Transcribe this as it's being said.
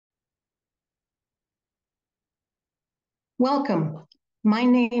Welcome. My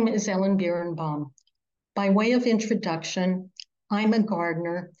name is Ellen Birnbaum. By way of introduction, I'm a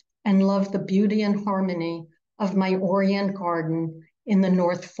gardener and love the beauty and harmony of my Orient garden in the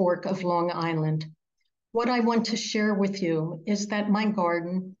North Fork of Long Island. What I want to share with you is that my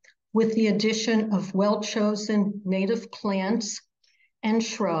garden, with the addition of well-chosen native plants and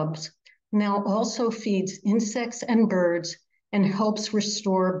shrubs, now also feeds insects and birds and helps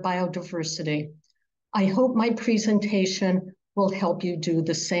restore biodiversity. I hope my presentation will help you do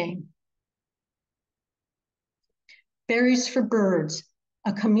the same. Berries for Birds,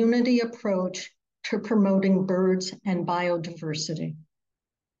 a community approach to promoting birds and biodiversity.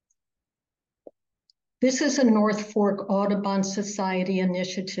 This is a North Fork Audubon Society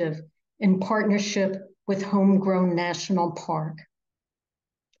initiative in partnership with Homegrown National Park.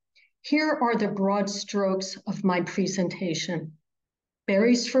 Here are the broad strokes of my presentation.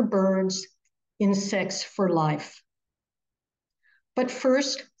 Berries for birds, insects for life. But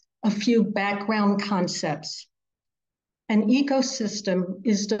first, a few background concepts. An ecosystem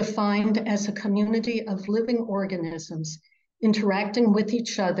is defined as a community of living organisms interacting with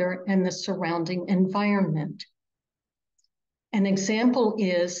each other and the surrounding environment. An example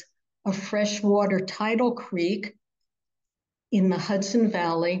is a freshwater tidal creek in the Hudson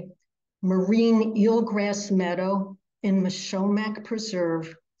Valley, marine eelgrass meadow in Mashomack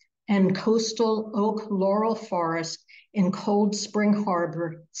Preserve, and coastal oak laurel forest in Cold Spring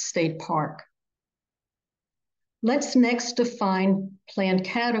Harbor State Park. Let's next define plant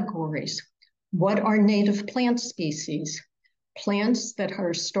categories. What are native plant species? Plants that are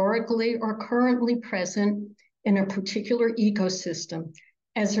historically or currently present in a particular ecosystem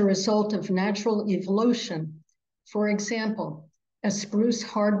as a result of natural evolution. For example, a spruce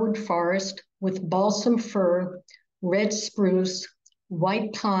hardwood forest with balsam fir, red spruce,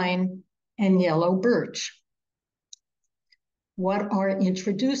 white pine, and yellow birch. What are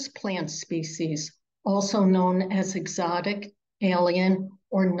introduced plant species, also known as exotic, alien,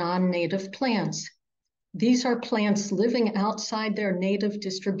 or non-native plants? These are plants living outside their native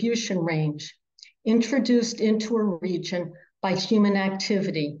distribution range, introduced into a region by human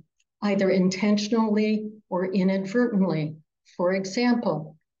activity, either intentionally or inadvertently. For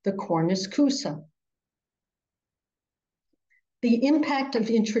example, the Cornus kousa. The impact of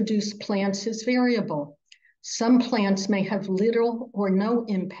introduced plants is variable. Some plants may have little or no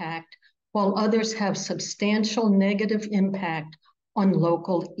impact, while others have substantial negative impact on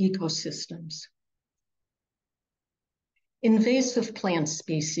local ecosystems. Invasive plant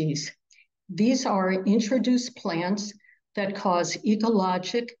species. These are introduced plants that cause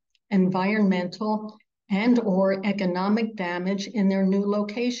ecologic, environmental, and/or economic damage in their new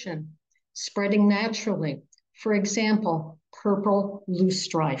location, spreading naturally. For example, purple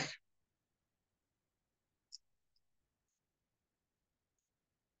loosestrife.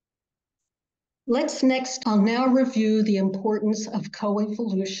 I'll now review the importance of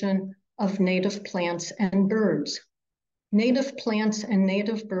coevolution of native plants and birds. Native plants and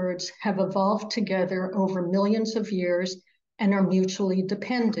native birds have evolved together over millions of years and are mutually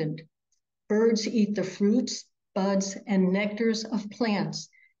dependent. Birds eat the fruits, buds, and nectars of plants,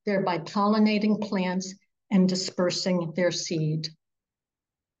 thereby pollinating plants and dispersing their seed.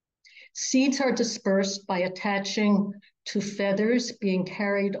 Seeds are dispersed by attaching to feathers being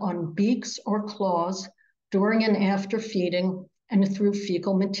carried on beaks or claws during and after feeding and through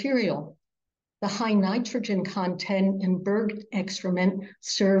fecal material. The high nitrogen content in bird excrement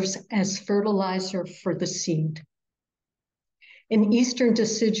serves as fertilizer for the seed. In eastern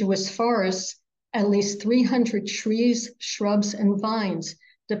deciduous forests, at least 300 trees, shrubs, and vines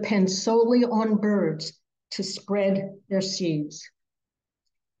depend solely on birds to spread their seeds.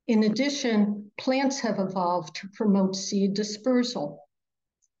 In addition, plants have evolved to promote seed dispersal.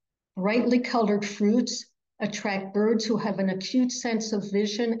 Brightly colored fruits attract birds who have an acute sense of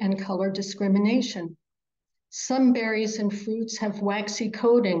vision and color discrimination. Some berries and fruits have waxy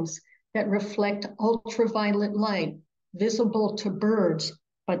coatings that reflect ultraviolet light, visible to birds,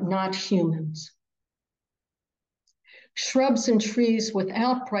 but not humans. Shrubs and trees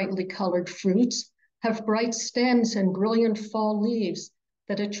without brightly colored fruits have bright stems and brilliant fall leaves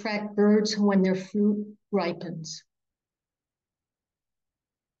that attract birds when their fruit ripens.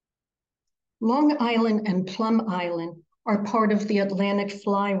 Long Island and Plum Island are part of the Atlantic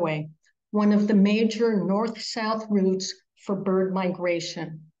Flyway, one of the major north-south routes for bird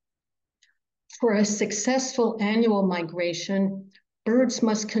migration. For a successful annual migration, birds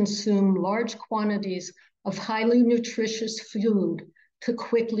must consume large quantities of highly nutritious food to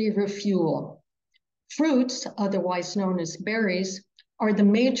quickly refuel. Fruits, otherwise known as berries, are the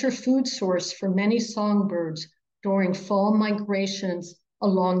major food source for many songbirds, during fall migrations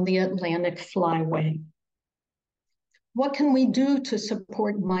along the Atlantic flyway. What can we do to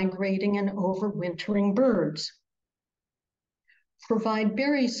support migrating and overwintering birds? Provide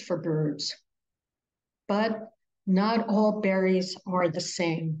berries for birds, but not all berries are the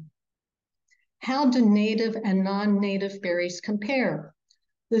same. How do native and non-native berries compare?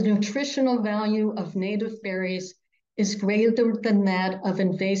 The nutritional value of native berries is greater than that of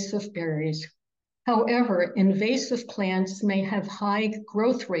invasive berries. However, invasive plants may have high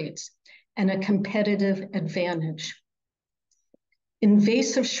growth rates and a competitive advantage.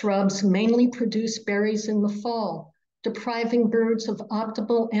 Invasive shrubs mainly produce berries in the fall, depriving birds of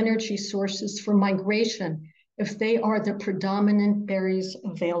optimal energy sources for migration if they are the predominant berries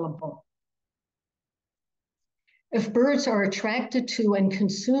available. If birds are attracted to and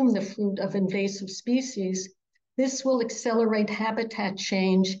consume the fruit of invasive species, this will accelerate habitat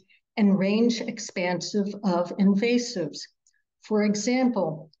change and range expansive of invasives. For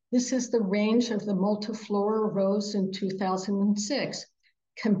example, this is the range of the multiflora rose in 2006.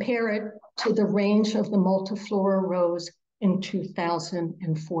 Compare it to the range of the multiflora rose in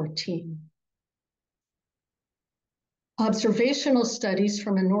 2014. Observational studies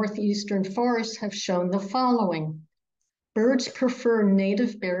from a northeastern forest have shown the following. Birds prefer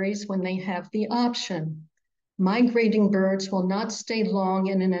native berries when they have the option. Migrating birds will not stay long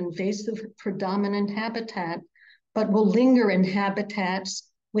in an invasive predominant habitat, but will linger in habitats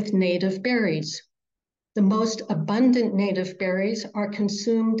with native berries. The most abundant native berries are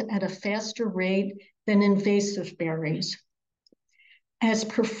consumed at a faster rate than invasive berries. As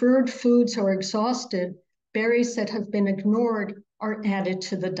preferred foods are exhausted, berries that have been ignored are added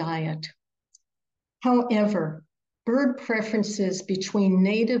to the diet. However, bird preferences between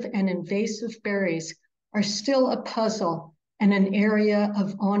native and invasive berries are still a puzzle and an area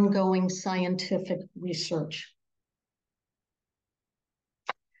of ongoing scientific research.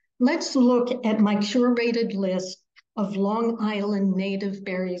 Let's look at my curated list of Long Island native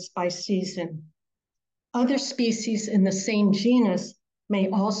berries by season. Other species in the same genus may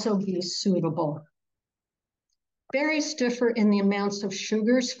also be suitable. Berries differ in the amounts of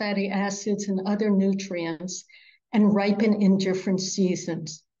sugars, fatty acids, and other nutrients, and ripen in different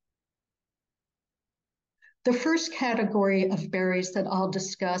seasons. The first category of berries that I'll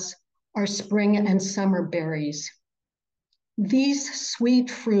discuss are spring and summer berries. These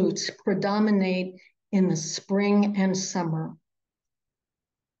sweet fruits predominate in the spring and summer.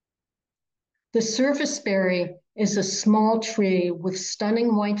 The serviceberry is a small tree with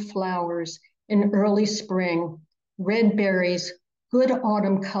stunning white flowers in early spring, red berries, good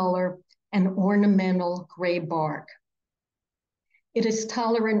autumn color, and ornamental gray bark. It is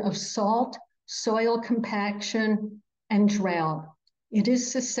tolerant of salt, soil compaction, and drought. It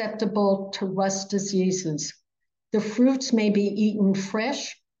is susceptible to rust diseases. The fruits may be eaten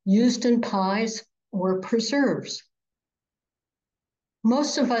fresh, used in pies, or preserves.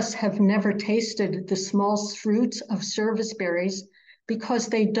 Most of us have never tasted the small fruits of serviceberries because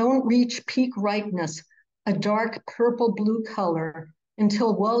they don't reach peak ripeness, a dark purple-blue color,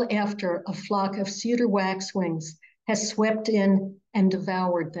 until well after a flock of cedar waxwings has swept in and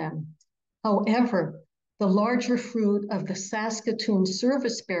devoured them. However, the larger fruit of the Saskatoon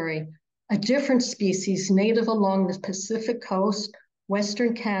serviceberry, a different species native along the Pacific coast,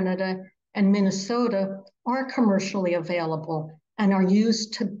 Western Canada, and Minnesota, are commercially available and are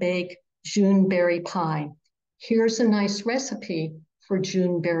used to bake Juneberry pie. Here's a nice recipe for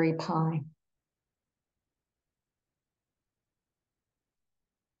Juneberry pie.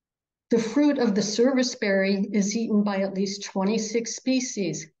 The fruit of the serviceberry is eaten by at least 26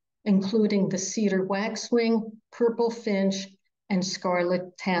 species, including the cedar waxwing, purple finch, and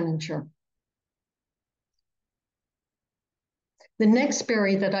scarlet tanager. The next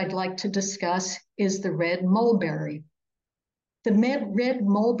berry that I'd like to discuss is the red mulberry. The red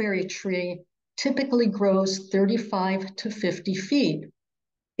mulberry tree typically grows 35 to 50 feet.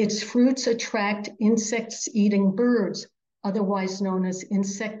 Its fruits attract insects-eating birds, otherwise known as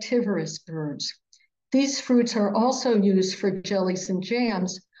insectivorous birds. These fruits are also used for jellies and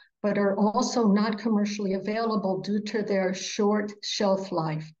jams, but are also not commercially available due to their short shelf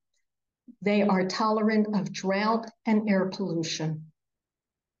life. They are tolerant of drought and air pollution.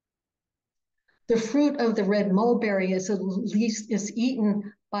 The fruit of the red mulberry is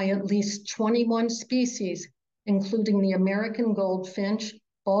eaten by at least 21 species, including the American goldfinch,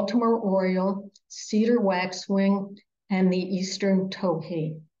 Baltimore oriole, cedar waxwing, and the eastern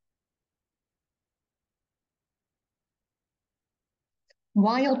towhee.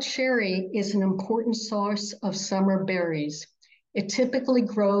 Wild cherry is an important source of summer berries. It typically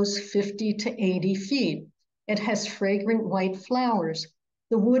grows 50 to 80 feet. It has fragrant white flowers.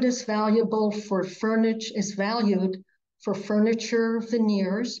 The wood is valued for furniture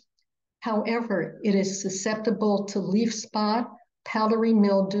veneers. However, it is susceptible to leaf spot, powdery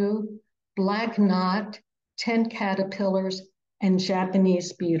mildew, black knot, tent caterpillars, and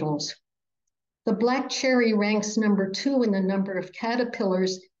Japanese beetles. The black cherry ranks number 2 in the number of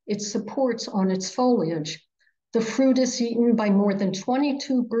caterpillars it supports on its foliage. The fruit is eaten by more than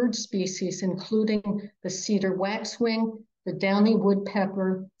 22 bird species, including the cedar waxwing, the downy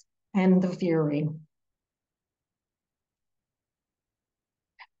woodpecker, and the veery.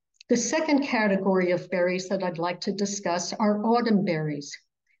 The second category of berries that I'd like to discuss are autumn berries.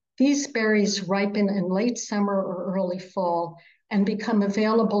 These berries ripen in late summer or early fall and become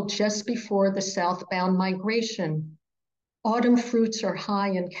available just before the southbound migration. Autumn fruits are high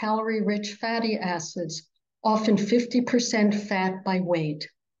in calorie-rich fatty acids, often 50% fat by weight.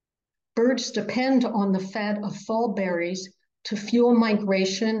 Birds depend on the fat of fall berries to fuel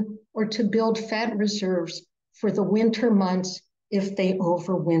migration or to build fat reserves for the winter months if they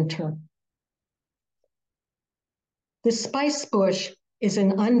overwinter. The spice bush is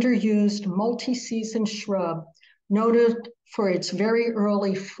an underused multi-season shrub noted for its very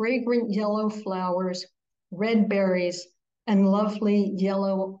early fragrant yellow flowers, red berries, and lovely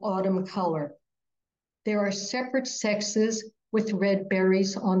yellow autumn color. There are separate sexes with red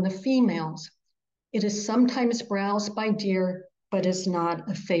berries on the females. It is sometimes browsed by deer, but is not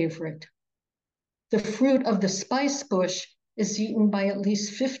a favorite. The fruit of the spice bush is eaten by at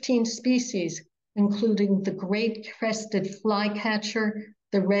least 15 species, including the great crested flycatcher,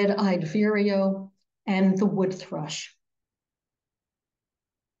 the red-eyed vireo, and the wood thrush.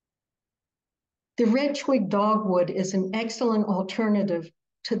 The red-twig dogwood is an excellent alternative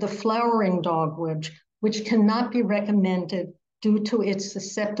to the flowering dogwood, which cannot be recommended due to its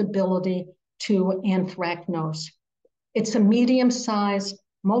susceptibility to anthracnose. It's a medium-sized,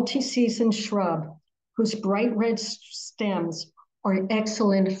 multi-season shrub whose bright red stems are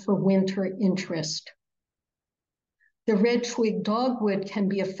excellent for winter interest. The red twig dogwood can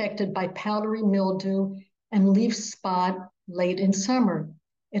be affected by powdery mildew and leaf spot late in summer.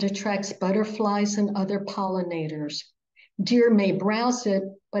 It attracts butterflies and other pollinators. Deer may browse it,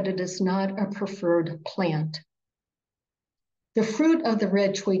 but it is not a preferred plant. The fruit of the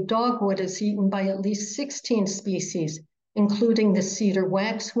red twig dogwood is eaten by at least 16 species, including the cedar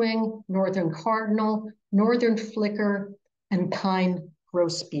waxwing, northern cardinal, northern flicker, and pine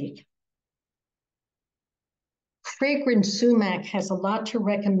grosbeak. Fragrant sumac has a lot to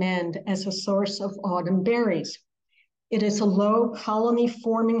recommend as a source of autumn berries. It is a low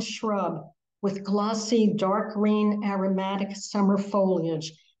colony-forming shrub with glossy dark green aromatic summer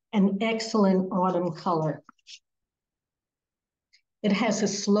foliage and excellent autumn color. It has a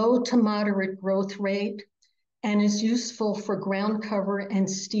slow to moderate growth rate and is useful for ground cover and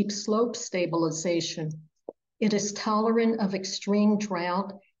steep slope stabilization. It is tolerant of extreme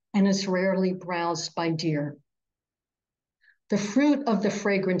drought and is rarely browsed by deer. The fruit of the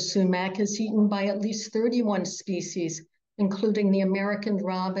fragrant sumac is eaten by at least 31 species, including the American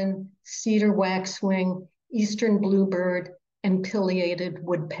robin, cedar waxwing, eastern bluebird, and pileated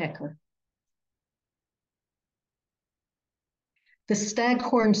woodpecker. The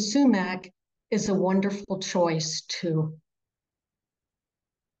staghorn sumac is a wonderful choice too.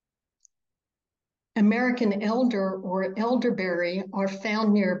 American elder or elderberry are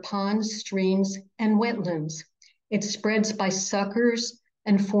found near ponds, streams, and wetlands. It spreads by suckers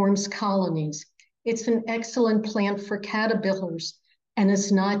and forms colonies. It's an excellent plant for caterpillars and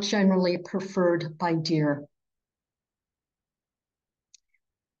is not generally preferred by deer.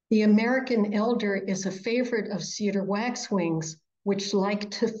 The American elder is a favorite of cedar waxwings, which like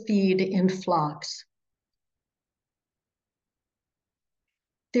to feed in flocks.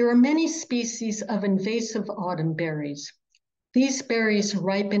 There are many species of invasive autumn berries. These berries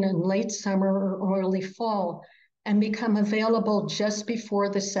ripen in late summer or early fall and become available just before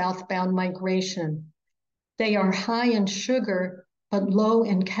the southbound migration. They are high in sugar, but low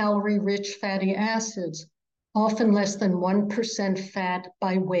in calorie-rich fatty acids, often less than 1% fat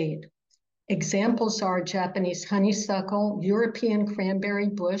by weight. Examples are Japanese honeysuckle, European cranberry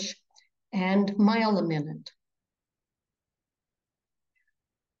bush, and mile-a-minute.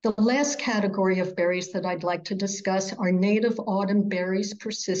 The last category of berries that I'd like to discuss are native autumn berries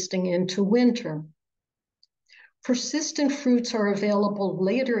persisting into winter. Persistent fruits are available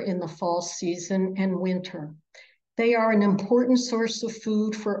later in the fall season and winter. They are an important source of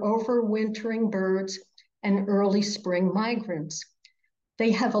food for overwintering birds and early spring migrants. They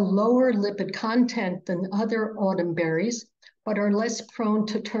have a lower lipid content than other autumn berries, but are less prone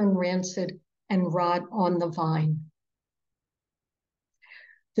to turn rancid and rot on the vine.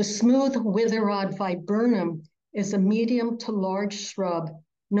 The smooth witherrod viburnum is a medium to large shrub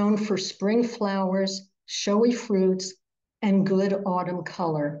known for spring flowers, showy fruits, and good autumn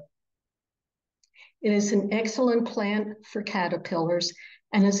color. It is an excellent plant for caterpillars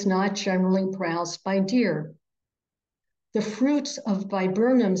and is not generally browsed by deer. The fruits of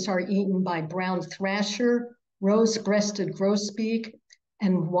viburnums are eaten by brown thrasher, rose-breasted grosbeak,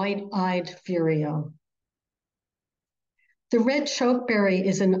 and white-eyed vireo. The red chokeberry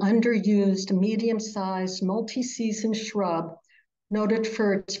is an underused, medium-sized, multi-season shrub noted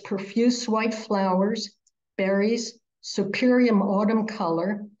for its profuse white flowers, berries, superior autumn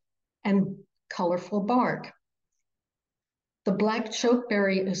color, and colorful bark. The black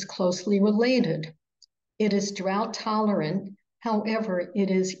chokeberry is closely related. It is drought tolerant, however,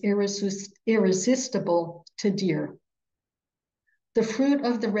 it is irresistible to deer. The fruit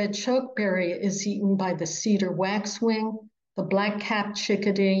of the red chokeberry is eaten by the cedar waxwing, the black-capped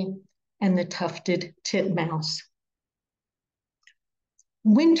chickadee, and the tufted titmouse.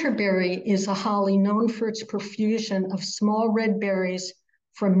 Winterberry is a holly known for its profusion of small red berries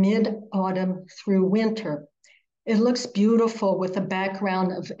from mid-autumn through winter. It looks beautiful with a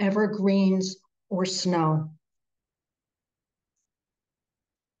background of evergreens or snow.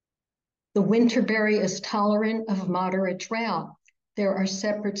 The winterberry is tolerant of moderate drought. There are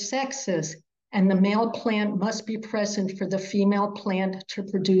separate sexes, and the male plant must be present for the female plant to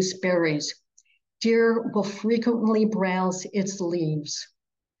produce berries. Deer will frequently browse its leaves.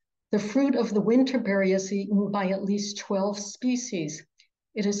 The fruit of the winterberry is eaten by at least 12 species.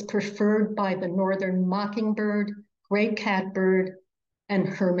 It is preferred by the northern mockingbird, gray catbird, and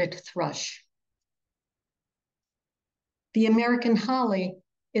hermit thrush. The American holly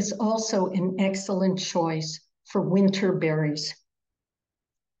is also an excellent choice for winter berries.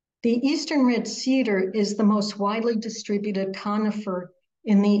 The eastern red cedar is the most widely distributed conifer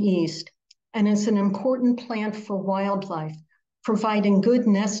in the East and is an important plant for wildlife, providing good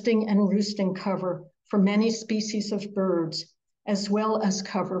nesting and roosting cover for many species of birds, as well as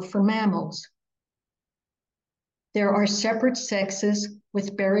cover for mammals. There are separate sexes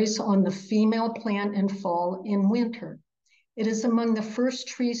with berries on the female plant in fall and winter. It is among the first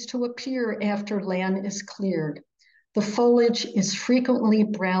trees to appear after land is cleared. The foliage is frequently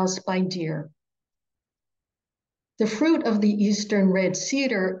browsed by deer. The fruit of the eastern red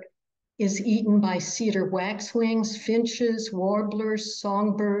cedar is eaten by cedar waxwings, finches, warblers,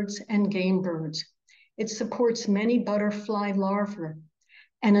 songbirds, and game birds. It supports many butterfly larvae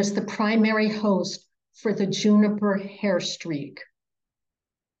and is the primary host for the juniper hairstreak.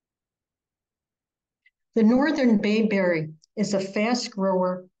 The northern bayberry is a fast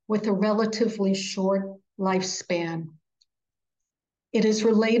grower with a relatively short lifespan. It is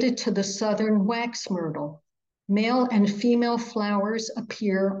related to the southern wax myrtle. Male and female flowers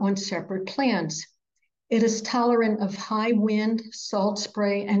appear on separate plants. It is tolerant of high wind, salt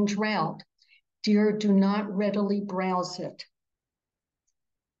spray, and drought. Deer do not readily browse it.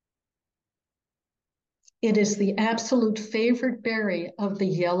 It is the absolute favorite berry of the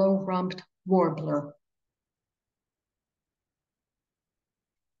yellow-rumped warbler.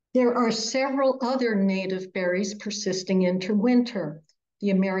 There are several other native berries persisting into winter: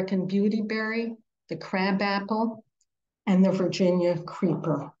 the American beautyberry, the crabapple, and the Virginia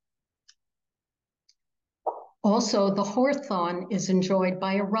creeper. Also, the hawthorn is enjoyed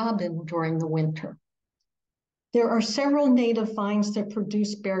by a robin during the winter. There are several native vines that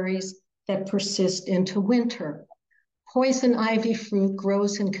produce berries that persist into winter. Poison ivy fruit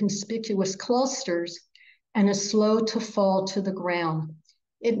grows in conspicuous clusters and is slow to fall to the ground.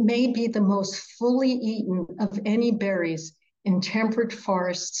 It may be the most fully eaten of any berries in temperate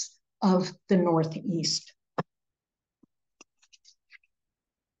forests of the Northeast.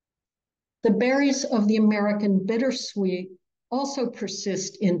 The berries of the American bittersweet also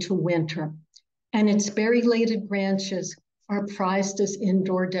persist into winter, and its berry-laden branches are prized as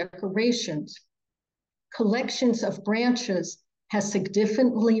indoor decorations. Collections of branches have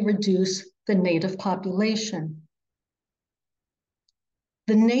significantly reduced the native population.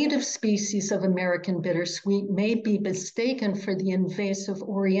 The native species of American bittersweet may be mistaken for the invasive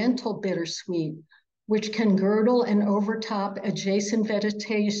oriental bittersweet, which can girdle and overtop adjacent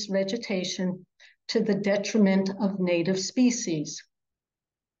vegetation to the detriment of native species.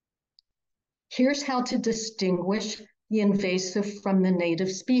 Here's how to distinguish the invasive from the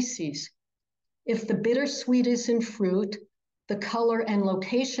native species. If the bittersweet is in fruit, the color and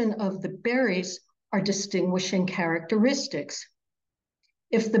location of the berries are distinguishing characteristics.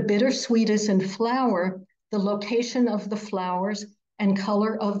 If the bittersweet is in flower, the location of the flowers and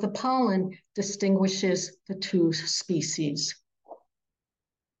color of the pollen distinguishes the two species.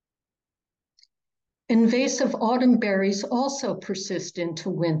 Invasive autumn berries also persist into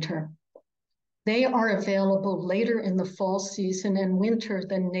winter. They are available later in the fall season and winter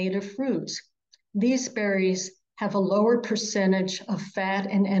than native fruits. These berries have a lower percentage of fat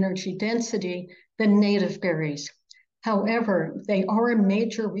and energy density than native berries. However, they are a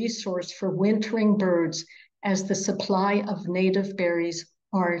major resource for wintering birds as the supply of native berries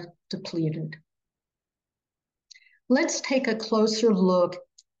are depleted. Let's take a closer look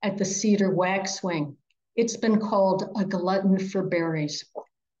at the cedar waxwing. It's been called a glutton for berries.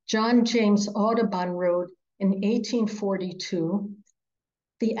 John James Audubon wrote in 1842,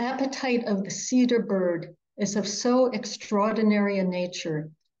 "The appetite of the cedar bird is of so extraordinary a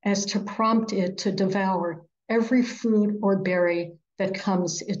nature as to prompt it to devour every fruit or berry that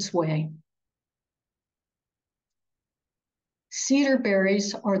comes its way." Cedar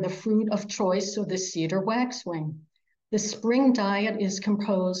berries are the fruit of choice of the cedar waxwing. The spring diet is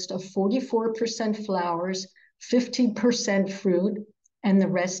composed of 44% flowers, 50% fruit, and the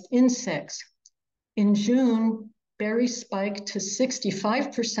rest insects. In June, berries spike to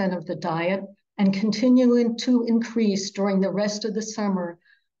 65% of the diet and continue to increase during the rest of the summer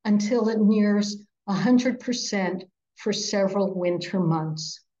until it nears 100% for several winter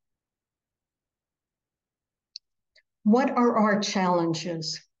months. What are our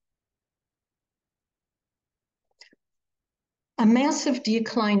challenges? A massive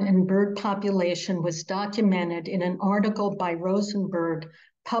decline in bird population was documented in an article by Rosenberg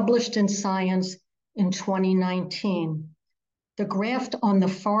published in Science in 2019. The graph on the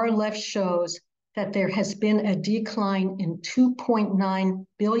far left shows that there has been a decline in 2.9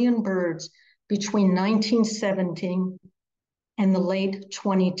 billion birds between 1970 and the late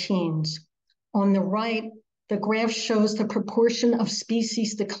 20-teens. On the right, the graph shows the proportion of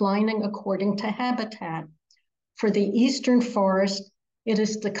species declining according to habitat. For the eastern forest, it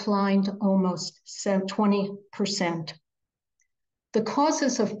has declined almost 20%. The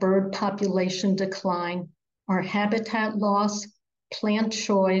causes of bird population decline are habitat loss, plant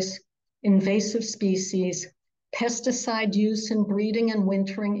choice, invasive species, pesticide use in breeding and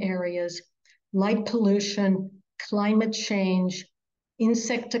wintering areas, light pollution, climate change,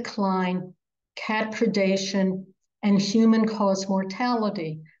 insect decline, cat predation, and human-caused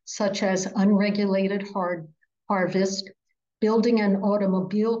mortality, such as unregulated harvest, building and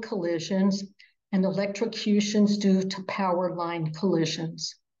automobile collisions, and electrocutions due to power line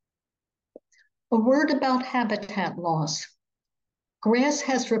collisions. A word about habitat loss. Grass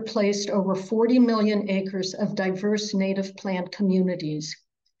has replaced over 40 million acres of diverse native plant communities.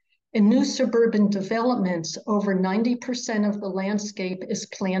 In new suburban developments, over 90% of the landscape is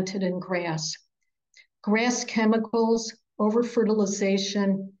planted in grass. Grass chemicals,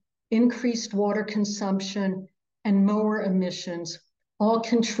 over-fertilization, increased water consumption, and mower emissions all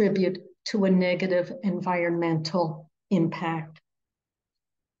contribute to a negative environmental impact.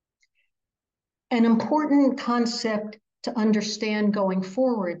 An important concept to understand going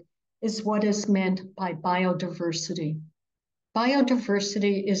forward is what is meant by biodiversity.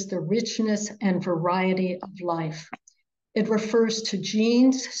 Biodiversity is the richness and variety of life. It refers to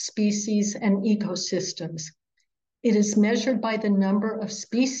genes, species, and ecosystems. It is measured by the number of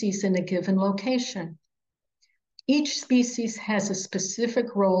species in a given location. Each species has a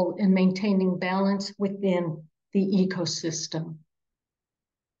specific role in maintaining balance within the ecosystem.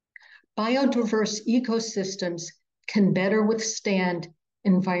 Biodiverse ecosystems can better withstand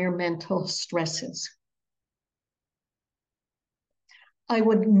environmental stresses. I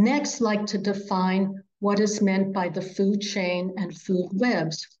would next like to define what is meant by the food chain and food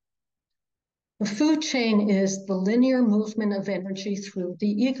webs. The food chain is the linear movement of energy through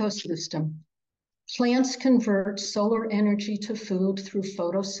the ecosystem. Plants convert solar energy to food through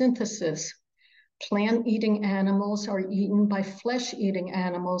photosynthesis. Plant-eating animals are eaten by flesh-eating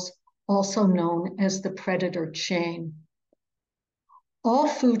animals, also known as the predator chain. All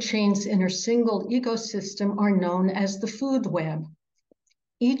food chains in a single ecosystem are known as the food web.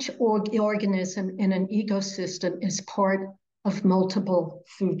 Each organism in an ecosystem is part of multiple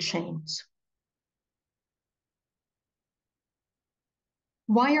food chains.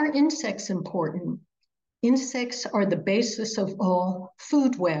 Why are insects important? Insects are the basis of all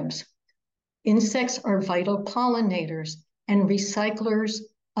food webs. Insects are vital pollinators and recyclers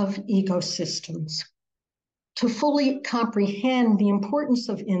of ecosystems. To fully comprehend the importance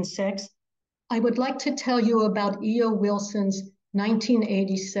of insects, I would like to tell you about E.O. Wilson's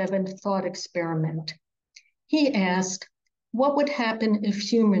 1987 thought experiment. He asked, what would happen if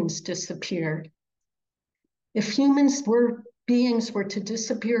humans disappeared? If humans were beings were to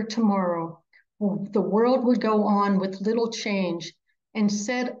disappear tomorrow, the world would go on with little change and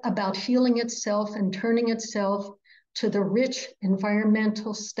set about healing itself and turning itself to the rich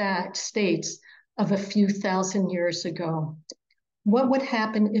environmental states of a few thousand years ago. What would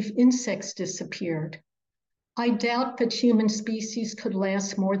happen if insects disappeared? I doubt that human species could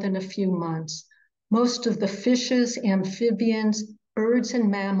last more than a few months. Most of the fishes, amphibians, birds,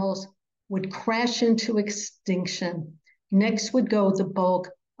 and mammals would crash into extinction. Next would go the bulk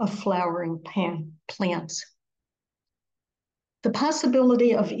of flowering plants. The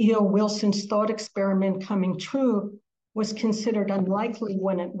possibility of E.O. Wilson's thought experiment coming true was considered unlikely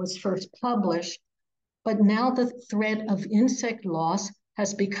when it was first published, but now the threat of insect loss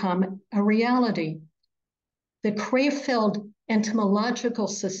has become a reality. The Crefeld Entomological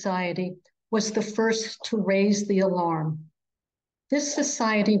Society was the first to raise the alarm. This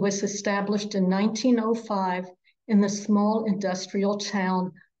society was established in 1905 in the small industrial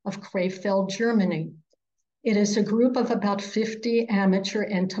town of Crefeld, Germany. It is a group of about 50 amateur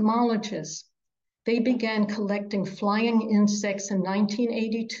entomologists. They began collecting flying insects in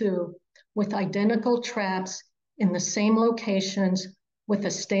 1982 with identical traps in the same locations with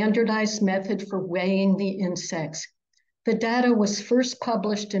a standardized method for weighing the insects. The data was first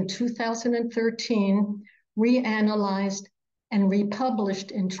published in 2013, reanalyzed, and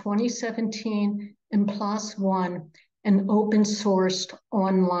republished in 2017 in PLOS ONE, an open-sourced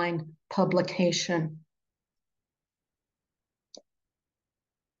online publication.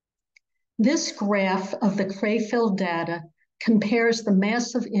 This graph of the Crefeld data compares the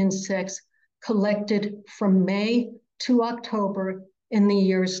mass of insects collected from May to October in the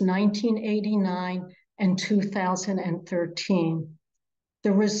years 1989 and 2013.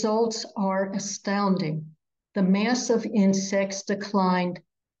 The results are astounding. The mass of insects declined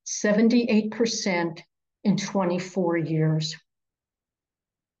 78% in 24 years.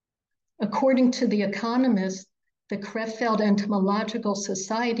 According to The Economist, the Crefeld Entomological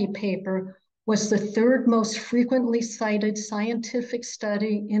Society paper was the third most frequently cited scientific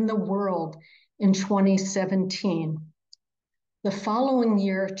study in the world in 2017. The following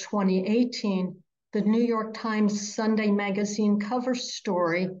year, 2018, the New York Times Sunday magazine cover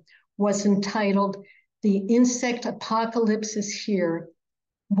story was entitled, "The Insect Apocalypse is Here.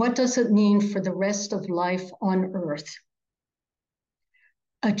 What does it mean for the rest of life on Earth?"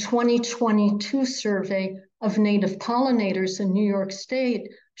 A 2022 survey of native pollinators in New York State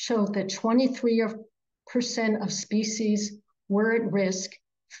showed that 23% of species were at risk,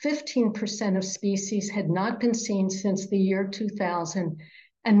 15% of species had not been seen since the year 2000,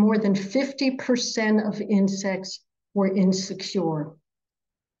 and more than 50% of insects were insecure.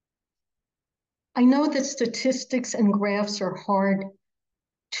 I know that statistics and graphs are hard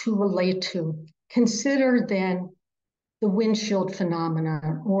to relate to. Consider then the windshield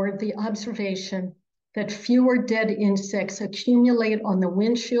phenomena, or the observation that fewer dead insects accumulate on the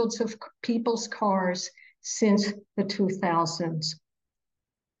windshields of people's cars since the 2000s.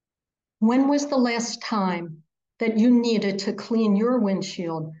 When was the last time that you needed to clean your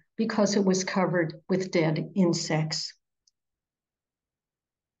windshield because it was covered with dead insects?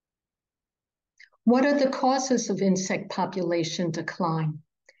 What are the causes of insect population decline?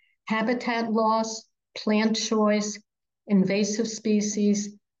 Habitat loss, plant choice, invasive species,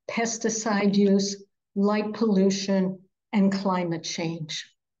 pesticide use, light pollution, and climate change.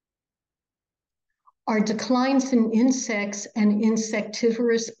 Are declines in insects and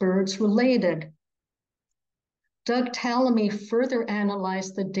insectivorous birds related? Doug Tallamy further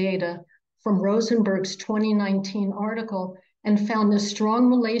analyzed the data from Rosenberg's 2019 article and found a strong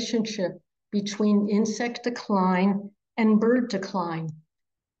relationship between insect decline and bird decline.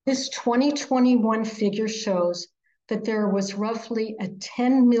 This 2021 figure shows that there was roughly a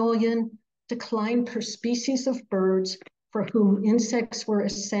 10 million decline per species of birds for whom insects were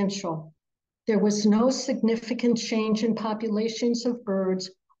essential. There was no significant change in populations of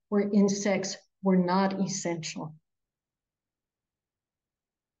birds where insects were not essential.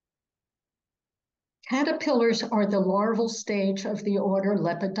 Caterpillars are the larval stage of the order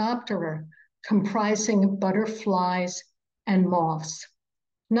Lepidoptera, comprising butterflies and moths.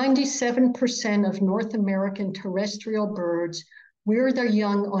 97% of North American terrestrial birds rear their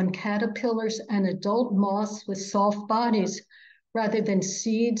young on caterpillars and adult moths with soft bodies rather than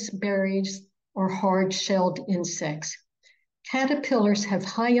seeds, berries, or hard-shelled insects. Caterpillars have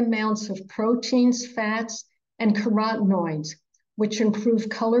high amounts of proteins, fats, and carotenoids, which improve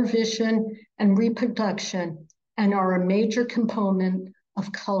color vision and reproduction and are a major component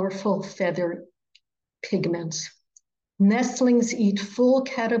of colorful feather pigments. Nestlings eat full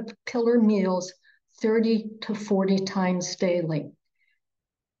caterpillar meals 30 to 40 times daily.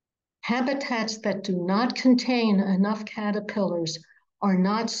 Habitats that do not contain enough caterpillars are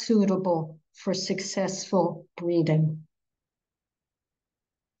not suitable for successful breeding.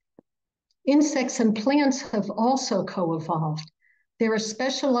 Insects and plants have also co-evolved. There are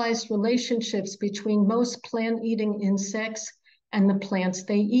specialized relationships between most plant-eating insects and the plants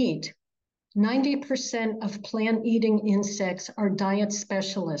they eat. 90% of plant-eating insects are diet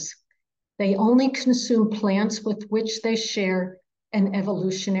specialists. They only consume plants with which they share an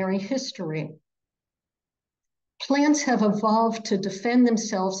evolutionary history. Plants have evolved to defend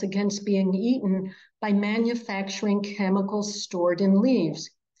themselves against being eaten by manufacturing chemicals stored in leaves.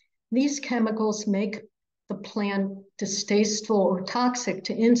 These chemicals make the plant distasteful or toxic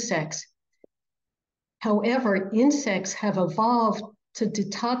to insects. However, insects have evolved to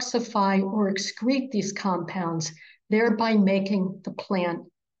detoxify or excrete these compounds, thereby making the plant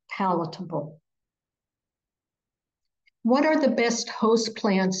palatable. What are the best host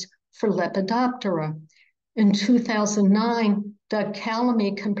plants for Lepidoptera? In 2009, Doug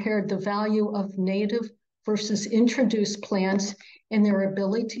Tallamy compared the value of native versus introduced plants and their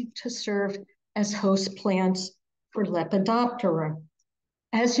ability to serve as host plants for Lepidoptera.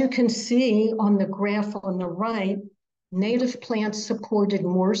 As you can see on the graph on the right, native plants supported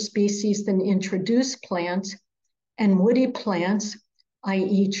more species than introduced plants, and woody plants,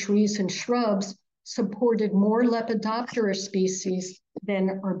 i.e. trees and shrubs, supported more Lepidoptera species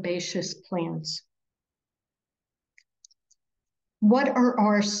than herbaceous plants. What are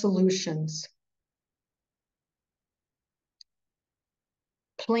our solutions?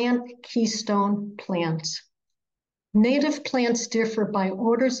 Plant keystone plants. Native plants differ by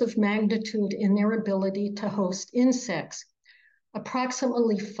orders of magnitude in their ability to host insects.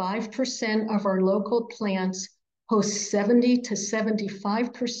 Approximately 5% of our local plants host 70 to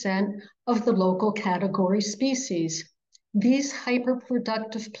 75% of the local category species. These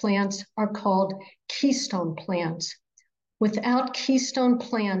hyperproductive plants are called keystone plants. Without keystone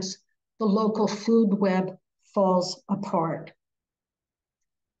plants, the local food web falls apart.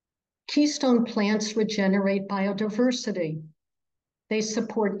 Keystone plants regenerate biodiversity. They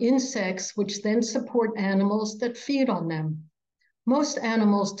support insects, which then support animals that feed on them. Most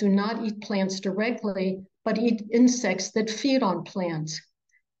animals do not eat plants directly, but eat insects that feed on plants.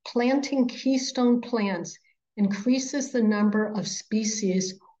 Planting keystone plants increases the number of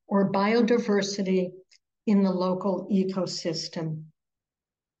species or biodiversity in the local ecosystem.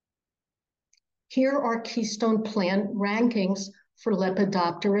 Here are keystone plant rankings for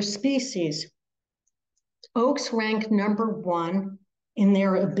Lepidoptera species. Oaks rank #1 in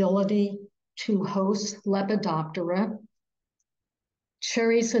their ability to host Lepidoptera.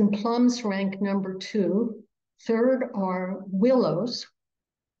 Cherries and plums rank #2. Third are willows.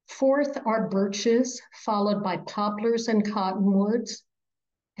 Fourth are birches, followed by poplars and cottonwoods.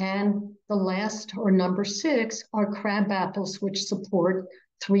 And the last, or #6, are crab apples, which support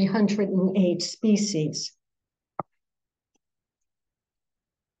 308 species.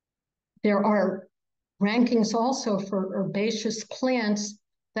 There are rankings also for herbaceous plants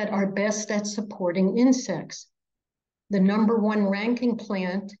that are best at supporting insects. The #1 ranking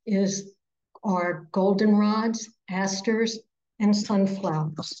plant are goldenrods, asters, and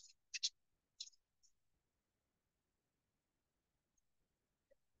sunflowers.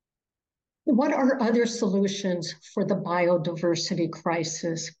 What are other solutions for the biodiversity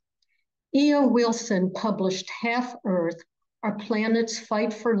crisis? E.O. Wilson published Half Earth, Our Planet's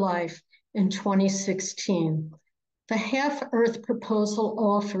Fight for Life in 2016. The Half Earth proposal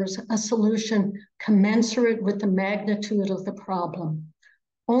offers a solution commensurate with the magnitude of the problem.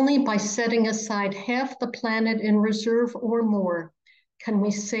 Only by setting aside half the planet in reserve or more can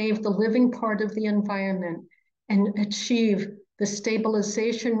we save the living part of the environment and achieve the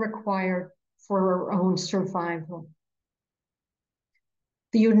stabilization required for our own survival.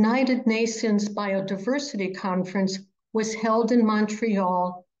 The United Nations Biodiversity Conference was held in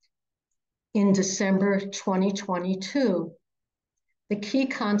Montreal in December 2022. The key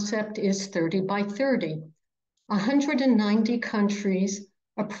concept is 30 by 30. 190 countries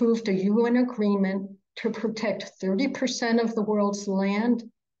approved a UN agreement to protect 30% of the world's land,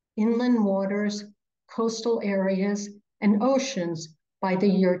 inland waters, coastal areas, and oceans by the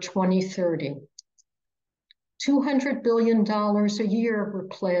year 2030. $200 billion a year were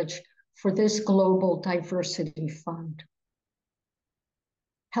pledged for this global diversity fund.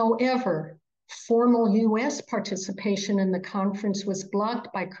 However, formal US participation in the conference was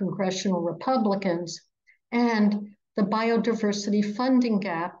blocked by congressional Republicans, and the biodiversity funding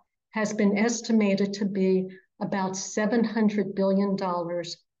gap has been estimated to be about $700 billion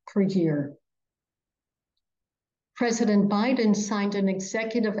per year. President Biden signed an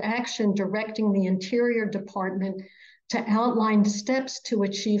executive action directing the Interior Department to outline steps to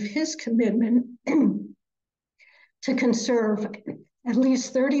achieve his commitment to conserve at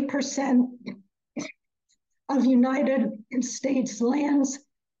least 30% of United States lands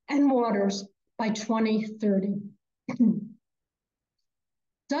and waters by 2030.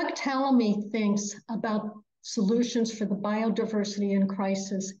 Doug Tallamy thinks about solutions for the biodiversity in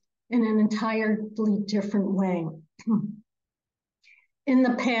crisis in an entirely different way. In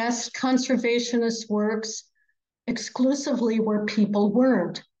the past, conservationist works exclusively where people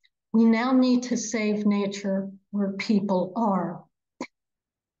weren't. We now need to save nature where people are.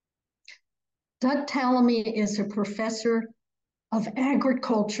 Doug Tallamy is a professor of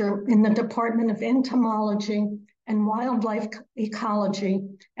agriculture in the Department of Entomology and Wildlife Ecology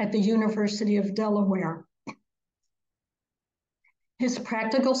at the University of Delaware. His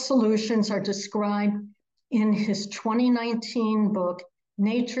practical solutions are described in his 2019 book,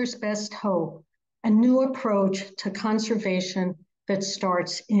 Nature's Best Hope, a new approach to conservation that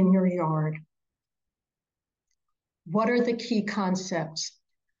starts in your yard. What are the key concepts?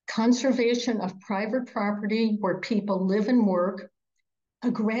 Conservation of private property where people live and work, a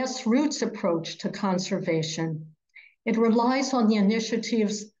grassroots approach to conservation. It relies on the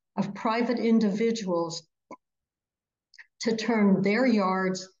initiatives of private individuals to turn their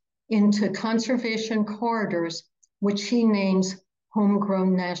yards into conservation corridors, which he names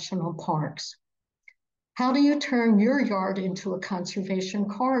Homegrown National Parks. How do you turn your yard into a conservation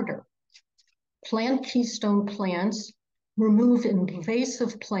corridor? Plant keystone plants, remove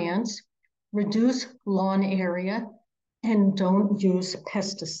invasive plants, reduce lawn area, and don't use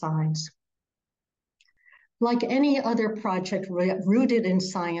pesticides. Like any other project rooted in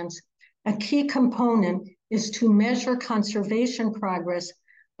science, a key component is to measure conservation progress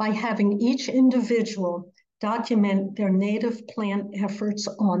by having each individual document their native plant efforts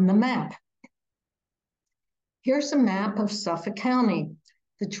on the map. Here's a map of Suffolk County.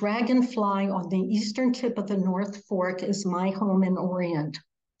 The dragonfly on the eastern tip of the North Fork is my home in Orient.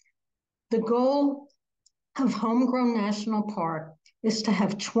 The goal of Homegrown National Park is to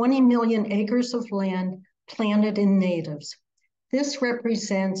have 20 million acres of land planted in natives. This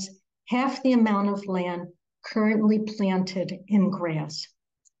represents half the amount of land currently planted in grass.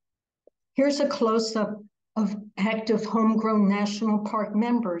 Here's a close-up of active Homegrown National Park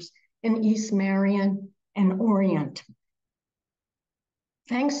members in East Marion and Orient.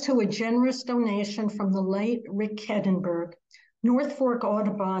 Thanks to a generous donation from the late Rick Kettenberg, North Fork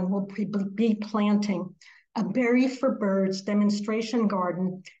Audubon will be planting a Berry for Birds demonstration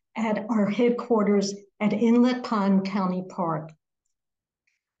garden at our headquarters at Inlet Pond County Park.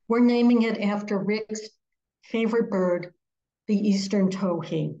 We're naming it after Rick's favorite bird, the eastern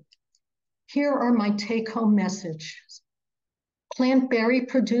towhee. Here are my take-home messages. Plant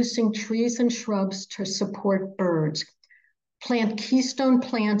berry-producing trees and shrubs to support birds. Plant keystone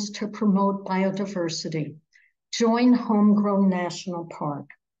plants to promote biodiversity. Join Homegrown National Park.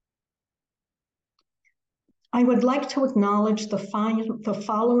 I would like to acknowledge the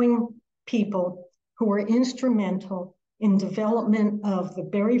following people who were instrumental in development of the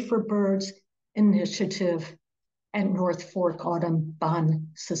Berry for Birds initiative at North Fork Audubon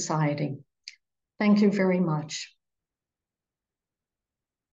Society. Thank you very much.